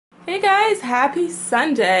guys, happy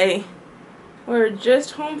Sunday. We're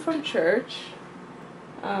just home from church.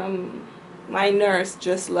 My nurse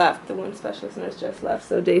just left, the wound specialist nurse just left,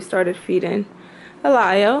 so Dave started feeding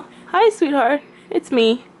Alayo. Hi, sweetheart. It's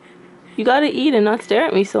me. You gotta eat and not stare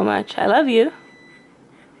at me so much. I love you.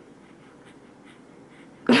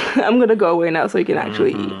 I'm gonna go away now so you can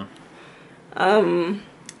actually eat. You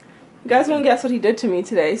guys won't guess what he did to me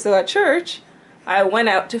today. So at church, I went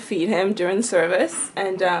out to feed him during the service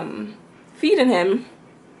and feeding him,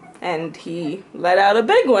 and he let out a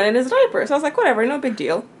big one in his diaper. So I was like, whatever, no big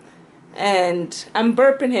deal. And I'm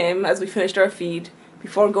burping him as we finished our feed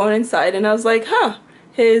before going inside, and I was like, huh,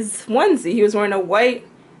 his onesie, he was wearing a white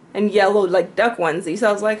and yellow like duck onesie, so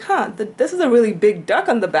I was like, huh, this is a really big duck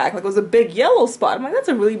on the back, like it was a big yellow spot. I'm like, that's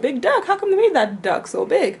a really big duck, how come they made that duck so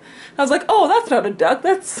big? I was like, oh, that's not a duck,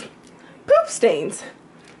 that's poop stains. So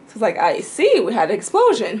I was like, I see, we had an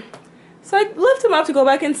explosion. So I lift him up to go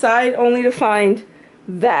back inside, only to find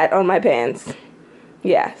that on my pants.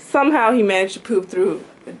 Yeah, somehow he managed to poop through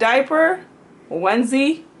the diaper,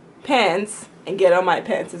 onesie, pants, and get on my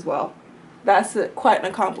pants as well. That's quite an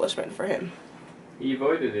accomplishment for him. He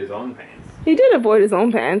avoided his own pants. He did avoid his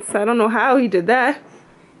own pants. I don't know how he did that.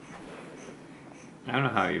 I don't know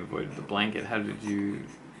how you avoided the blanket. How did you...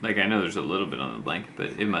 Like, I know there's a little bit on the blanket,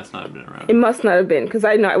 but it must not have been around. It must not have been, because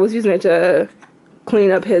I know I was using it to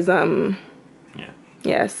clean up his,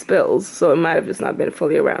 yeah, spills. So it might have just not been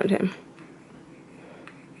fully around him.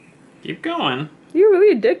 Keep going. You're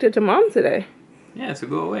really addicted to mom today. Yeah, so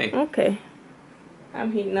go away. Okay.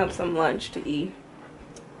 I'm heating up some lunch to eat.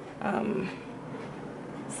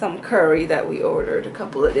 Some curry that we ordered a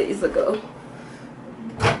couple of days ago.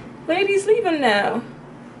 Lady's leaving now.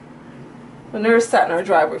 The nurse sat in our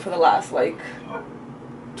driveway for the last, like,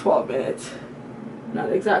 12 minutes.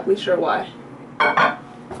 Not exactly sure why.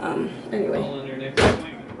 Anyway. All in your next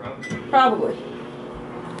appointment, Probably.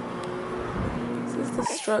 This is the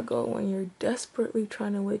struggle when you're desperately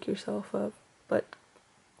trying to wake yourself up, but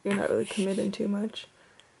you're not really committing too much.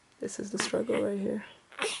 This is the struggle right here.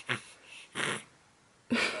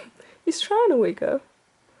 He's trying to wake up.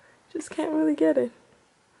 Just can't really get it.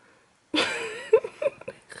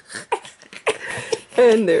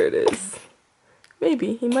 And there it is.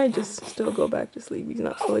 Maybe. He might just still go back to sleep. He's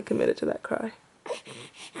not fully committed to that cry.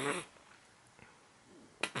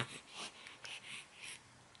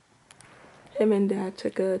 Him and Dad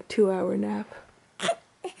took a 2-hour nap.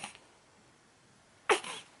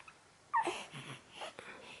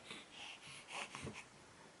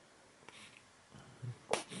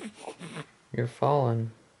 You're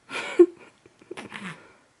falling.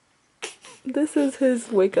 This is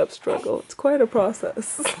his wake-up struggle. It's quite a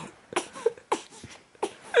process.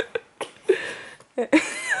 Like,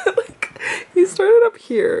 he started up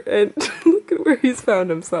here, and look at where he's found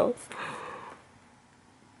himself.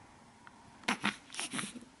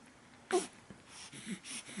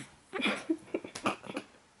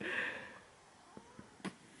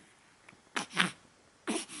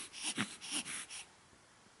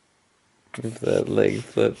 If that leg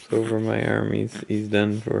flips over my arm, he's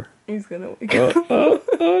done for. He's gonna wake up. Oh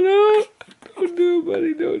no! Don't do it,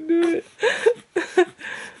 buddy. Don't do it.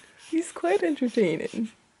 He's quite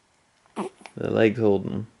entertaining. The leg's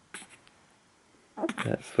holding him.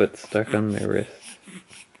 That foot's stuck on my wrist.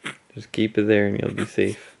 Just keep it there and you'll be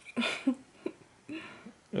safe.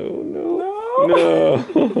 Oh no. No.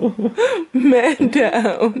 Man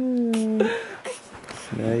down.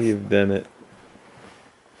 Now you've done it.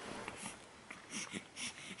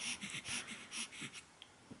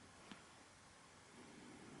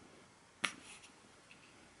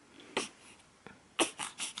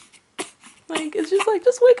 Like, it's just like,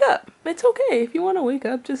 just wake up. It's okay. If you want to wake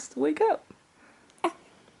up, just wake up.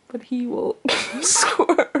 But he will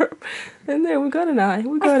squirm. And there, we got an eye.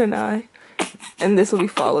 We got an eye. And this will be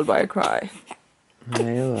followed by a cry. Hi,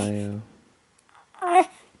 Alayo.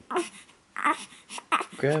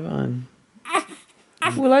 Grab on.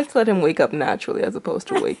 We like to let him wake up naturally as opposed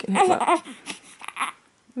to waking him up.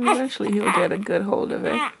 Eventually he'll get a good hold of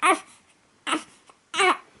it.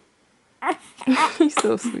 He's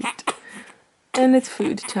so sweet. And it's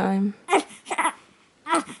food time.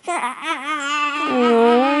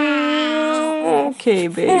 Oh, okay,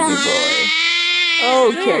 baby boy.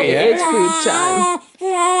 Okay, it's food time.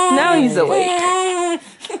 Now he's awake.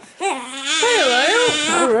 Hey,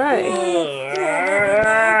 Alayo. All right.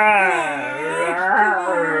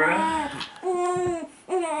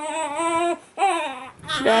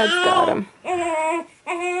 Dad's got him.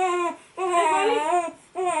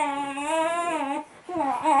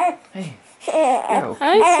 Hey. You're okay.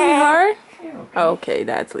 Hi, sweetheart. You're okay. Okay,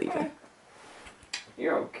 Dad's leaving.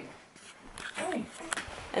 You're okay. Okay.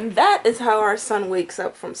 And that is how our son wakes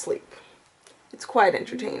up from sleep. It's quite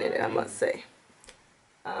entertaining, I must say.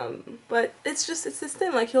 But it's this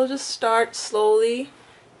thing, like he'll just start slowly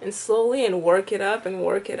and work it up and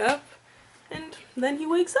work it up. And then he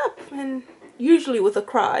wakes up, and usually with a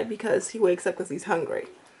cry because he wakes up because he's hungry.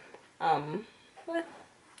 But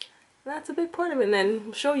that's a big part of it. And then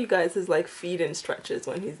I'll show you guys his like feeding stretches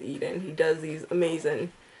when he's eating. He does these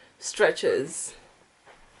amazing stretches.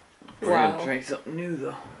 We're gonna try something new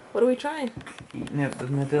though. What are we trying? Eating out the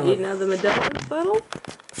medalla. Eating out the medalla bottle?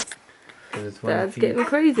 It's That's getting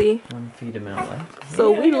crazy. One feed amount left.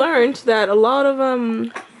 So we learned that a lot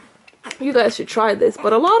of you guys should try this,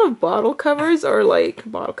 but a lot of bottle covers are like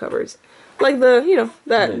like the, you know,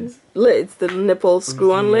 that lids, the nipple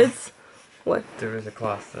screw-on lids. What? There was a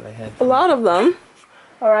cloth that I had. A lot of them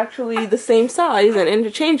are actually the same size and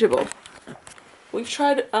interchangeable. We've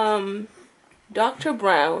tried Dr.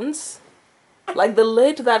 Brown's, like the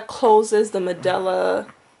lid that closes the Medela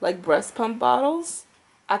like breast pump bottles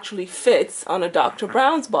actually fits on a Dr.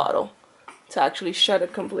 Brown's bottle to actually shut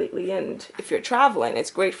it completely, and if you're traveling it's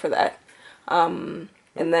great for that. And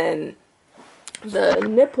then the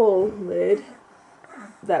nipple lid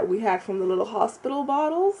that we had from the little hospital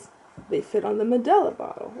bottles, they fit on the Medela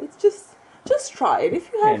bottle. It's just try it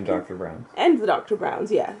if you have. And Dr. Brown's. And the Dr.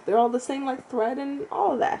 Brown's, yeah. They're all the same, like thread and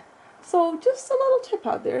all of that. So just a little tip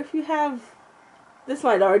out there. If you have, this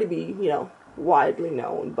might already be, you know, widely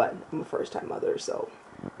known, but I'm a first-time mother, so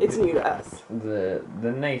it's new to us. The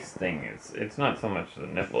nice thing is, it's not so much the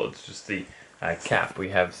nipple, it's just the cap. We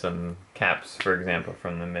have some caps, for example,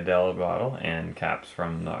 from the Medela bottle and caps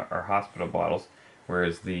from our hospital bottles,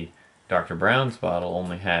 whereas the Dr. Brown's bottle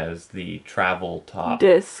only has the travel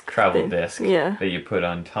disc yeah, that you put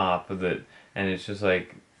on top of it, and it's just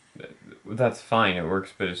like, that's fine, it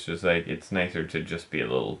works, but it's just like, it's nicer to just be a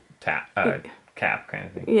little cap kind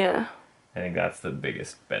of thing. Yeah. I think that's the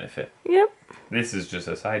biggest benefit. Yep. This is just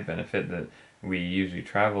a side benefit that we usually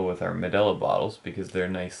travel with our Medela bottles because they're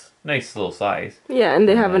nice little size. Yeah, and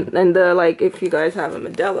they haven't, and the, like, if you guys have a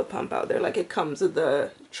Medela pump out there, like, it comes with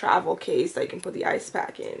the travel case that you can put the ice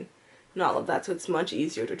pack in and all of that, so it's much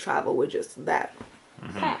easier to travel with just that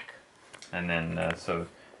pack. And then, so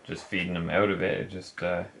just feeding them out of it, just,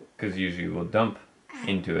 because usually we'll dump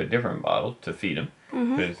into a different bottle to feed them.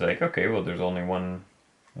 But it's like, okay, well, there's only one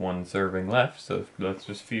serving left, so let's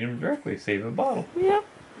just feed them directly, save a bottle. Yep.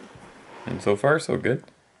 And so far, so good.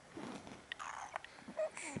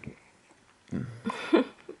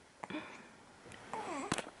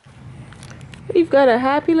 We've got a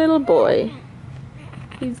happy little boy.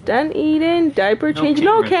 He's done eating, diaper changed.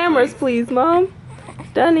 No cameras, please, Mom.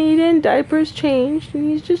 Done eating, diapers changed, and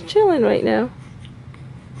he's just chilling right now.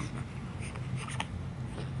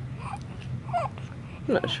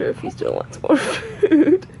 I'm not sure if he still wants more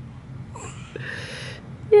food.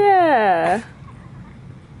 Yeah.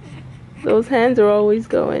 Those hands are always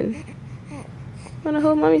going. Wanna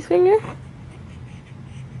hold Mommy's finger?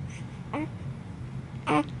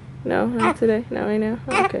 No, not today. No, I know.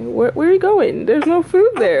 Okay, where are you going? There's no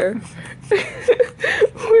food there.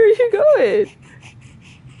 Where are you going?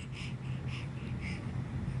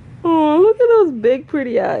 Oh, look at those big,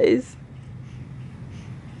 pretty eyes.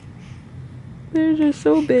 They're just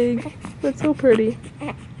so big, but so pretty.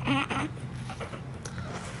 Hey,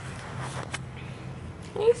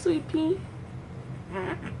 sweet pea.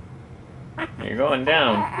 You're going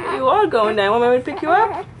down. You are going down. Want me to pick you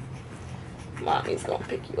up? Mommy's gonna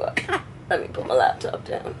pick you up. Let me put my laptop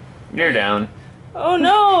down. You're down. Oh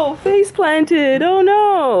no! Face planted! Oh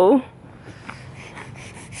no!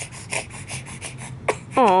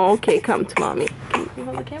 Oh, okay, come to Mommy. Can you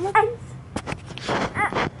hold the camera, please?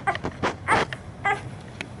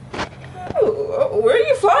 Oh, where are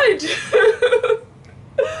you flying to?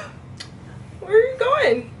 Where are you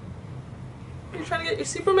going? You trying to get your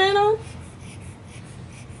Superman on?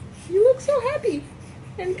 You look so happy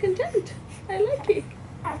and content. I like it.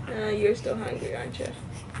 You're still hungry, aren't you?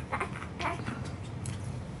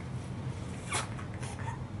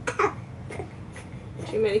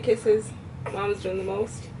 Too many kisses. Mom's doing the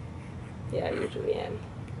most. Yeah, I usually am.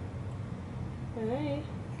 Hi.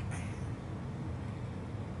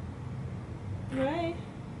 Hi.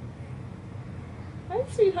 Hi,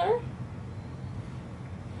 sweetheart.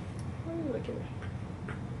 What are you looking at?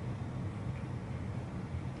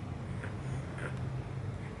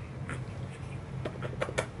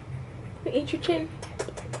 Eat your chin.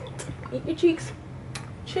 Eat your cheeks.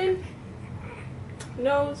 Chin.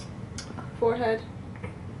 Nose. Forehead.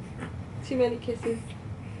 Too many kisses.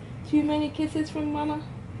 Too many kisses from Mama.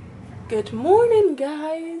 Good morning,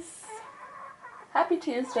 guys. Happy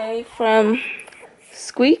Tuesday from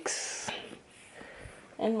Squeaks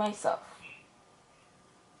and myself.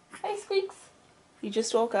 Hey Squeaks! He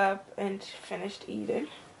just woke up and finished eating.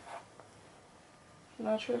 I'm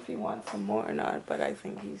not sure if he wants some more or not, but I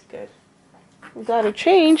think he's good. We gotta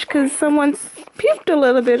change because someone's puked a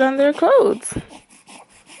little bit on their clothes.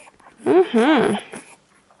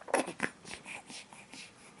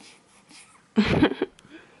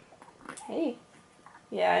 Hey.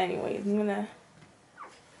 Yeah, anyways, I'm gonna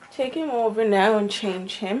take him over now and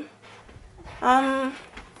change him. Have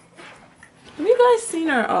you guys seen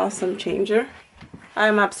our awesome changer?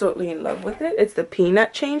 I'm absolutely in love with it. It's the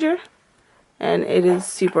peanut changer, and it is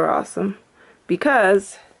super awesome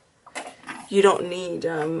because you don't need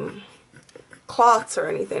cloths or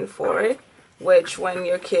anything for it, which when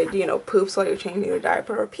your kid, you know, poops while you're changing their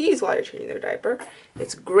diaper or pees while you're changing their diaper,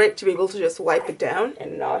 it's great to be able to just wipe it down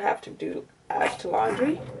and not have to add to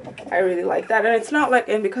laundry. I really like that. And it's not like,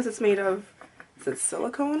 and because it's made of, is it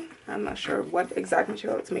silicone? I'm not sure what exact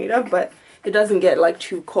material it's made of, but it doesn't get like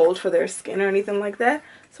too cold for their skin or anything like that.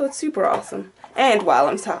 So it's super awesome. And while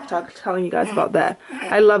I'm telling you guys about that,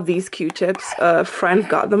 I love these Q-tips. A friend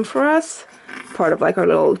got them for us, part of like our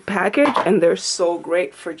little package, and they're so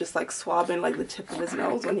great for just like swabbing like the tip of his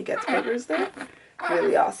nose when he gets boogers there.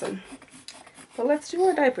 Really awesome. But let's do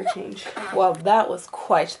our diaper change. Well, that was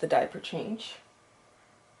quite the diaper change,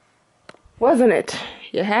 wasn't it?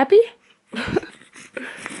 You happy?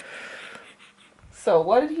 So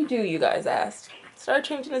what did he do, you guys asked? Started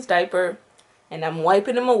changing his diaper, and I'm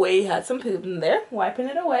wiping him away. He had some poop in there, wiping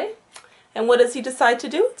it away. And what does he decide to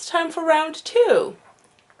do? It's time for round 2.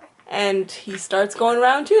 And he starts going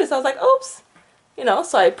round 2. So I was like, oops. You know,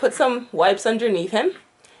 so I put some wipes underneath him.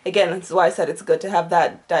 Again, this is why I said it's good to have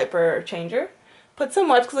that diaper changer. Put some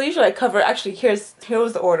wipes, because usually I cover, actually, here was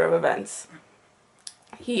the order of events.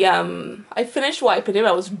 I finished wiping him,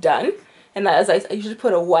 I was done. And as I usually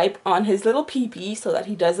put a wipe on his little pee-pee so that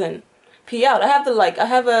he doesn't pee out. I have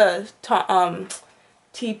a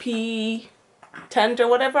TP tent or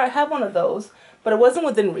whatever. I have one of those, but it wasn't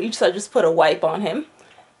within reach, so I just put a wipe on him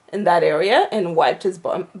in that area and wiped his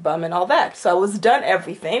bum and all that. So I was done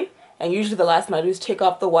everything, and usually the last thing I do is take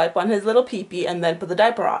off the wipe on his little pee-pee and then put the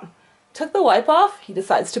diaper on. Took the wipe off, he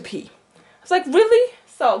decides to pee. I was like, really?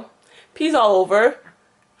 So, pees all over.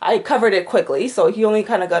 I covered it quickly, so he only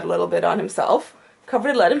kind of got a little bit on himself. Covered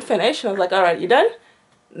it, let him finish, and I was like, alright, you done?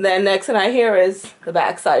 Then next thing I hear is the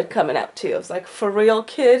backside coming out too. I was like, for real,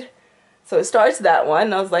 kid? So it starts that one,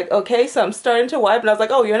 and I was like, okay, so I'm starting to wipe, and I was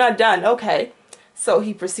like, oh, you're not done, okay. So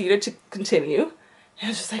he proceeded to continue, and I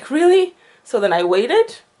was just like, really? So then I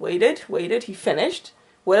waited, he finished,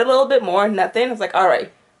 waited a little bit more, nothing. I was like,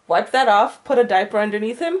 alright, wipe that off, put a diaper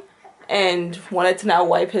underneath him, and wanted to now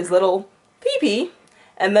wipe his little pee-pee.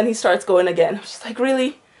 And then he starts going again. I was just like,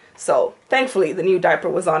 really? So, thankfully, the new diaper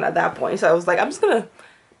was on at that point. So I was like, I'm just going to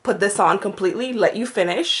put this on completely, let you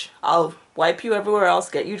finish. I'll wipe you everywhere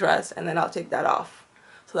else, get you dressed, and then I'll take that off.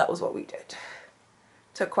 So that was what we did.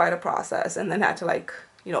 Took quite a process, and then had to, like,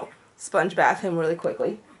 you know, sponge bath him really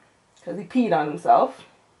quickly. Because he peed on himself.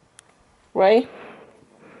 Right?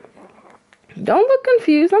 Don't look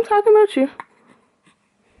confused. I'm talking about you.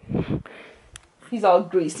 He's all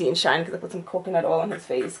greasy and shiny because I put some coconut oil on his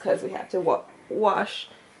face because we had to wash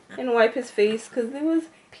and wipe his face because there was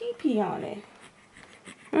pee-pee on it.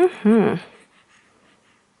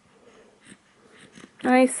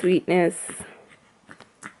 Nice sweetness.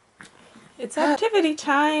 It's activity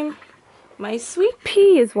time. My sweet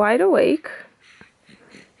pea is wide awake.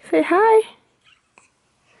 Say hi.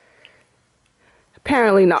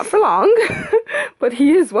 Apparently not for long, but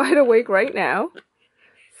he is wide awake right now.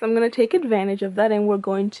 So I'm going to take advantage of that, and we're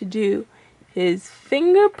going to do his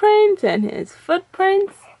fingerprints and his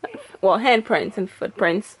footprints, well, handprints and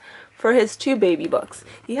footprints for his 2 baby books.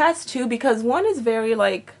 He has 2 because one is very,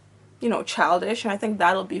 like, you know, childish, and I think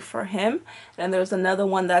that'll be for him. And there's another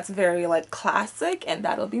one that's very, like, classic, and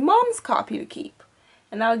that'll be Mom's copy to keep.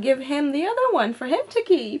 And I'll give him the other one for him to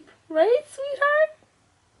keep. Right, sweetheart?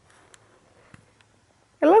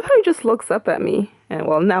 I love how he just looks up at me, and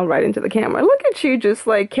well, now right into the camera. Look at you, just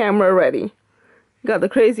like camera ready. Got the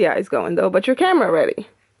crazy eyes going though, but you're camera ready.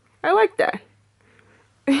 I like that.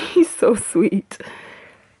 He's so sweet.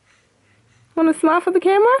 Want to smile for the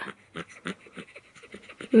camera?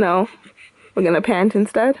 No, we're gonna pant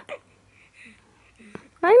instead.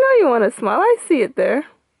 I know you want to smile. I see it there.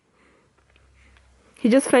 He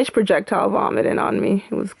just finished projectile vomiting on me.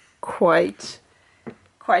 It was quite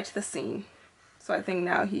the scene. So I think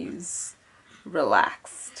now he's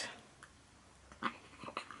relaxed.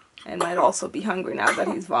 And might also be hungry now that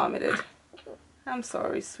he's vomited. I'm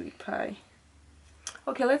sorry, sweet pie.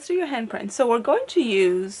 Okay, let's do your handprint. So we're going to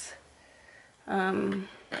use, Mommy's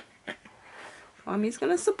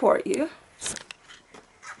gonna support you.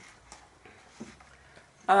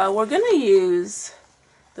 We're gonna use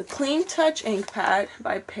the Clean Touch ink pad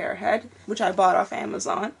by Pearhead, which I bought off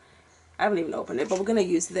Amazon. I haven't even opened it, but we're gonna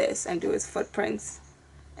use this and do his footprints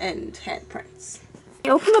and handprints.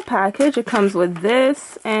 You open the package, it comes with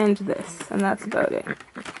this, and that's about it.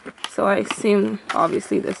 So I assume,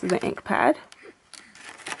 obviously, this is an ink pad,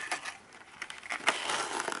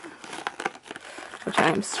 which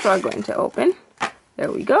I'm struggling to open.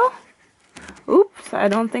 There we go. Oops, I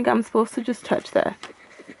don't think I'm supposed to just touch that.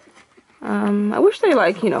 I wish they,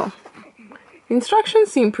 like, you know, the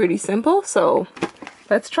instructions seem pretty simple, so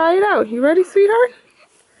let's try it out. You ready, sweetheart?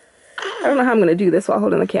 I don't know how I'm gonna do this while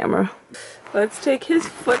holding the camera. Let's take his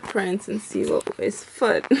footprints and see what his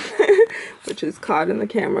foot, which is caught in the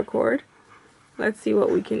camera cord. Let's see what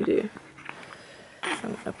we can do. So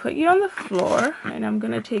I'm gonna put you on the floor, and I'm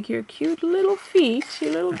gonna take your cute little feet,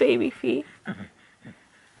 your little baby feet.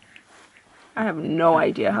 I have no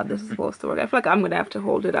idea how this is supposed to work. I feel like I'm gonna have to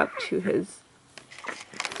hold it up to his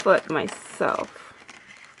foot myself.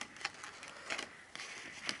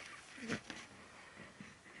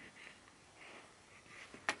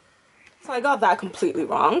 So I got that completely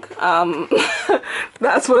wrong.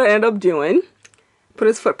 That's what I ended up doing. Put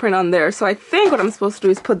his footprint on there. So I think what I'm supposed to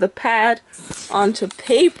do is put the pad onto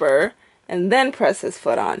paper and then press his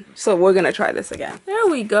foot on. So we're gonna try this again. There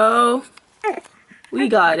we go. We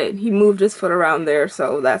got it. He moved his foot around there,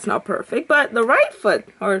 so that's not perfect. But the right foot,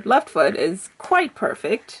 or left foot, is quite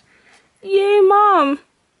perfect. Yay, Mom!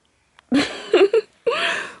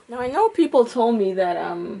 Now, I know people told me that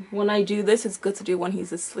when I do this, it's good to do when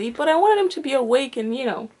he's asleep, but I wanted him to be awake and, you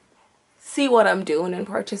know, see what I'm doing and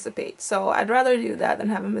participate. So I'd rather do that than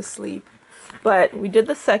have him asleep. But we did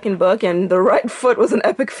the second book, and the right foot was an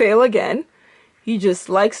epic fail again. He just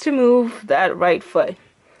likes to move that right foot.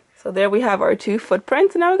 So there we have our 2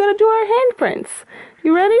 footprints, and now we gotta do our handprints.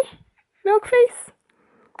 You ready, milk face?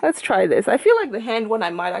 Let's try this. I feel like the hand one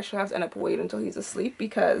I might actually have to end up waiting until he's asleep,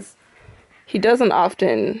 because he doesn't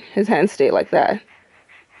often, his hands stay like that.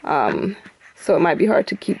 So it might be hard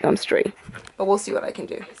to keep them straight. But we'll see what I can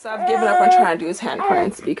do. So I've given up on trying to do his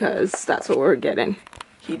handprints because that's what we're getting.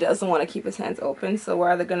 He doesn't want to keep his hands open, so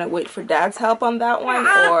we're either gonna wait for Dad's help on that one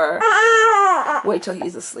or wait till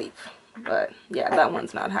he's asleep. But yeah, that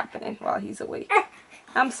one's not happening while he's awake.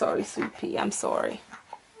 I'm sorry, Sweet Pea, I'm sorry.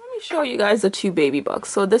 Let me show you guys the 2 baby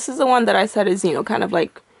books. So this is the one that I said is, you know, kind of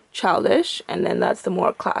like childish, and then that's the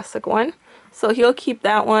more classic one. So he'll keep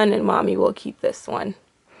that one and Mommy will keep this one.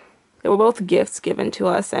 They were both gifts given to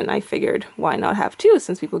us, and I figured why not have 2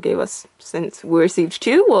 since since we received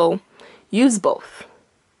 2, we'll use both.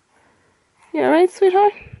 Yeah, right,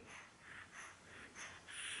 sweetheart?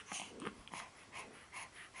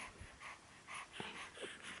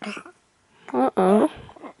 Uh-oh.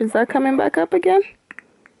 Is that coming back up again?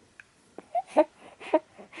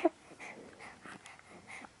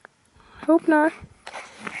 Hope not.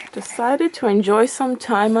 Decided to enjoy some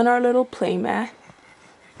time on our little playmat.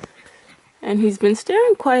 And he's been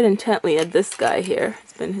staring quite intently at this guy here.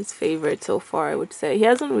 It's been his favorite so far, I would say. He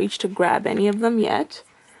hasn't reached to grab any of them yet,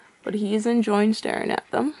 but he's enjoying staring at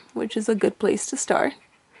them, which is a good place to start.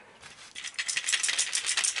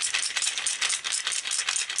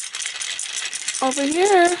 Over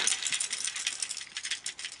here,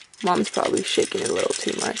 Mom's probably shaking it a little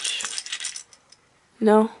too much.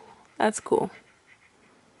 No, that's cool.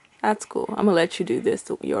 That's cool. I'm gonna let you do this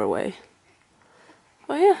your way.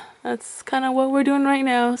 Well, yeah, that's kind of what we're doing right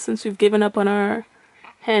now since we've given up on our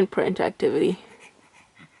handprint activity.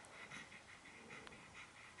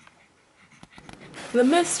 The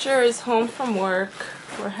mister is home from work.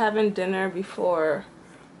 We're having dinner before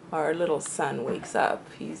our little son wakes up.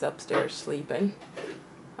 He's upstairs sleeping.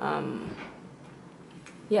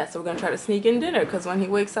 Yeah, so we're gonna try to sneak in dinner because when he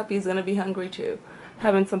wakes up, he's gonna be hungry too.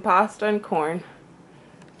 Having some pasta and corn.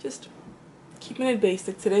 Just keeping it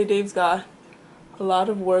basic. Today, Dave's got a lot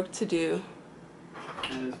of work to do.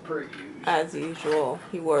 As usual.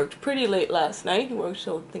 He worked pretty late last night. He worked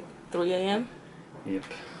till, I think, 3 a.m. Yep.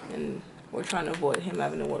 And we're trying to avoid him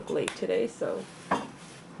having to work late today, so I'm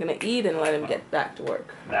gonna eat and let him get back to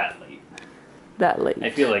work. That late. That late. I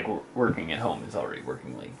feel like working at home is already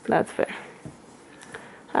working late. That's fair.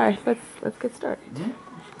 Alright, let's get started. Yeah.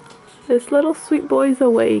 This little sweet boy's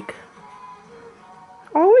awake.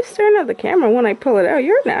 Always staring at the camera when I pull it out.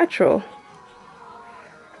 You're natural.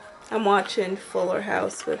 I'm watching Fuller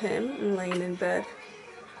House with him and laying in bed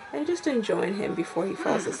and just enjoying him before he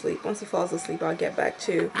falls asleep. Once he falls asleep, I'll get back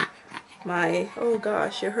to my, oh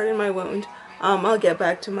gosh, you're hurting my wound. I'll get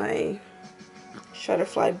back to my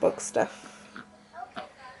Shutterfly book stuff.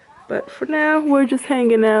 But for now, we're just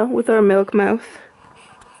hanging out with our milk mouth.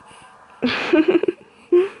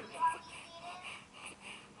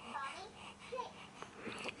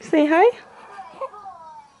 Say hi?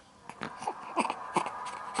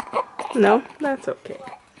 No? That's okay.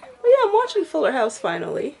 But yeah, I'm watching Fuller House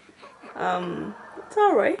finally. It's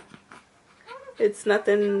alright. It's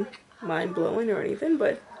nothing mind-blowing or anything,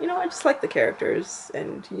 but, you know, I just like the characters,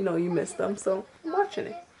 and, you know, you miss them, so I'm watching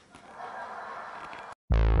it.